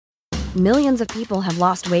Millions of people have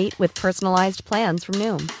lost weight with personalized plans from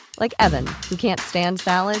Noom. Like Evan, who can't stand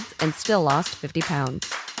salads and still lost 50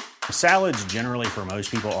 pounds. Salads generally for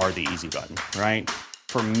most people are the easy button, right?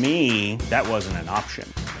 For me, that wasn't an option.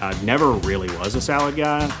 I never really was a salad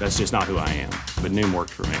guy. That's just not who I am. But Noom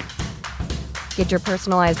worked for me. Get your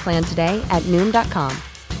personalized plan today at Noom.com.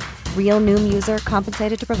 Real Noom user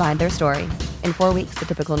compensated to provide their story. In 4 weeks, the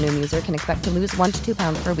typical Noom user can expect to lose 1 to 2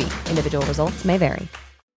 pounds per week. Individual results may vary.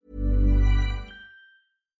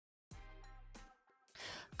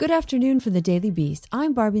 Good afternoon from the Daily Beast.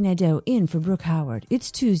 I'm Barbie Nadeau in for Brooke Howard. It's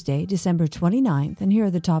Tuesday, December 29th, and here are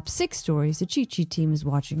the top 6 stories the Cheat Sheet team is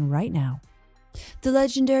watching right now. The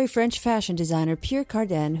legendary French fashion designer Pierre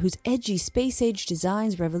Cardin, whose edgy space-age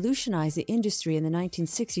designs revolutionized the industry in the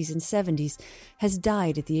 1960s and 70s, has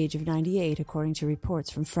died at the age of 98, according to reports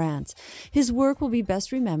from France. His work will be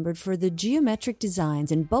best remembered for the geometric designs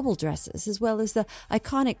and bubble dresses, as well as the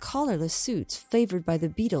iconic collarless suits favored by the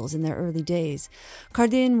Beatles in their early days.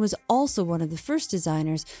 Cardin was also one of the first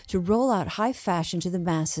designers to roll out high fashion to the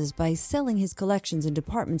masses by selling his collections in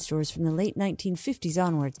department stores from the late 1950s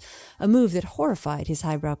onwards, a move that horrified his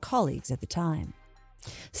highbrow colleagues at the time.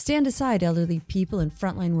 Stand aside, elderly people and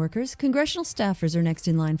frontline workers. Congressional staffers are next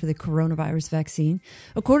in line for the coronavirus vaccine.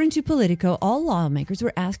 According to Politico, all lawmakers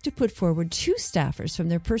were asked to put forward 2 staffers from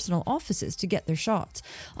their personal offices to get their shots.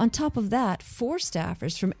 On top of that, 4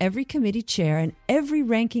 staffers from every committee chair and every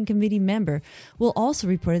ranking committee member will also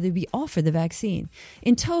reportedly be offered the vaccine.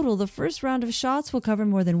 In total, the first round of shots will cover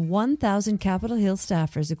more than 1,000 Capitol Hill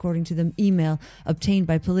staffers, according to the email obtained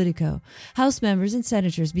by Politico. House members and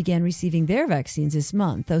senators began receiving their vaccines this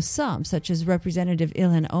month, though some, such as Representative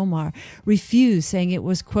Ilhan Omar, refused, saying it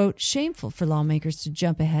was, quote, shameful for lawmakers to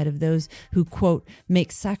jump ahead of those who, quote,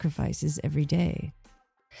 make sacrifices every day.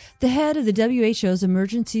 The head of the WHO's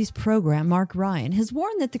Emergencies Program, Mark Ryan, has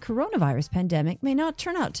warned that the coronavirus pandemic may not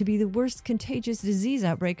turn out to be the worst contagious disease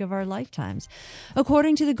outbreak of our lifetimes.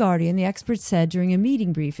 According to The Guardian, the expert said during a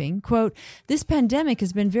meeting briefing, quote, this pandemic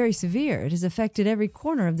has been very severe. It has affected every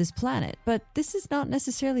corner of this planet, but this is not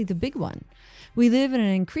necessarily the big one. We live in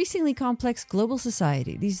an increasingly complex global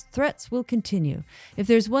society. These threats will continue. If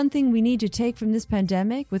there's one thing we need to take from this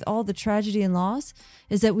pandemic, with all the tragedy and loss,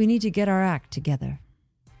 is that we need to get our act together.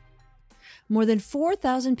 More than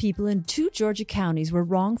 4,000 people in 2 Georgia counties were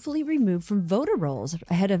wrongfully removed from voter rolls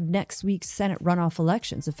ahead of next week's Senate runoff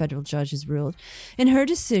elections, a federal judge has ruled. In her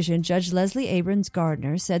decision, Judge Leslie Abrams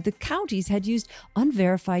Gardner said the counties had used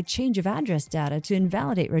unverified change of address data to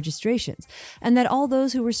invalidate registrations, and that all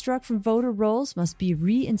those who were struck from voter rolls must be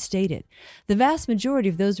reinstated. The vast majority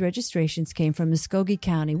of those registrations came from Muskogee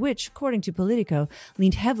County, which, according to Politico,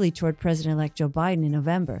 leaned heavily toward President-elect Joe Biden in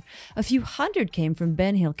November. A few hundred came from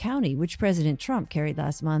Ben Hill County, which President Trump carried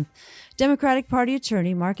last month. Democratic Party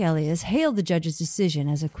attorney Mark Elias hailed the judge's decision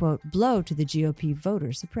as a, quote, blow to the GOP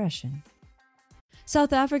voter suppression.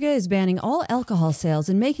 South Africa is banning all alcohol sales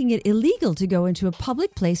and making it illegal to go into a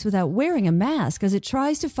public place without wearing a mask as it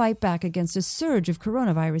tries to fight back against a surge of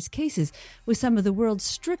coronavirus cases with some of the world's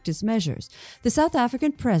strictest measures. The South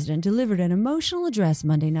African president delivered an emotional address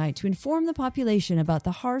Monday night to inform the population about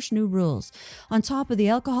the harsh new rules. On top of the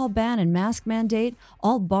alcohol ban and mask mandate,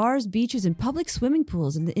 all bars, beaches, and public swimming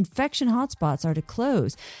pools and the infection hotspots are to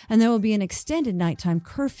close, and there will be an extended nighttime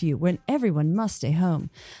curfew when everyone must stay home.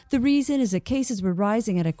 The reason is that cases were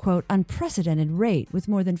rising at a, quote, unprecedented rate, with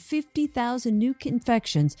more than 50,000 new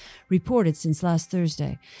infections reported since last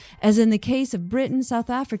Thursday. As in the case of Britain, South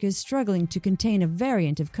Africa is struggling to contain a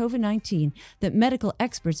variant of COVID-19 that medical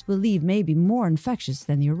experts believe may be more infectious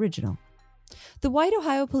than the original. The white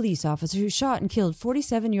Ohio police officer who shot and killed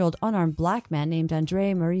 47-year-old unarmed black man named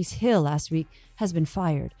Andre Maurice Hill last week has been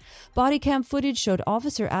fired. Body cam footage showed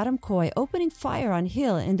Officer Adam Coy opening fire on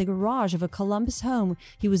Hill in the garage of a Columbus home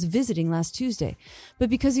he was visiting last Tuesday. But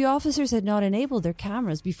because the officers had not enabled their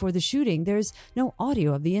cameras before the shooting, there is no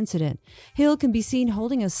audio of the incident. Hill can be seen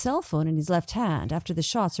holding a cell phone in his left hand after the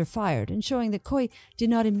shots are fired and showing that Coy did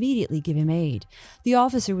not immediately give him aid. The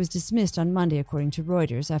officer was dismissed on Monday, according to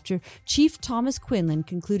Reuters, after Chief Thomas Quinlan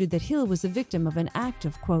concluded that Hill was the victim of an act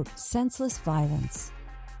of, quote, senseless violence.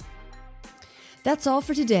 That's all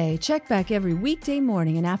for today. Check back every weekday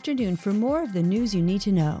morning and afternoon for more of the news you need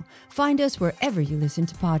to know. Find us wherever you listen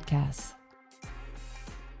to podcasts.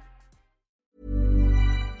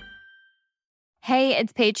 Hey,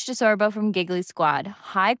 it's Paige DeSorbo from Giggly Squad.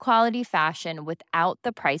 High quality fashion without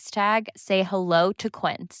the price tag. Say hello to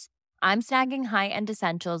Quince. I'm snagging high-end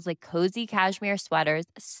essentials like cozy cashmere sweaters,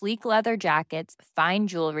 sleek leather jackets, fine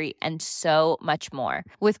jewelry, and so much more.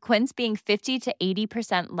 With Quince being 50 to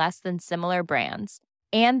 80% less than similar brands.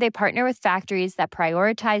 And they partner with factories that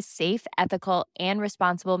prioritize safe, ethical, and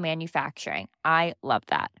responsible manufacturing. I love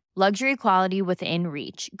that. Luxury quality within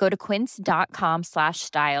reach. Go to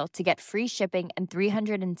quince.com/style to get free shipping and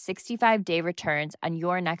 365-day returns on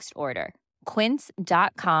your next order.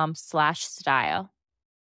 Quince.com/style.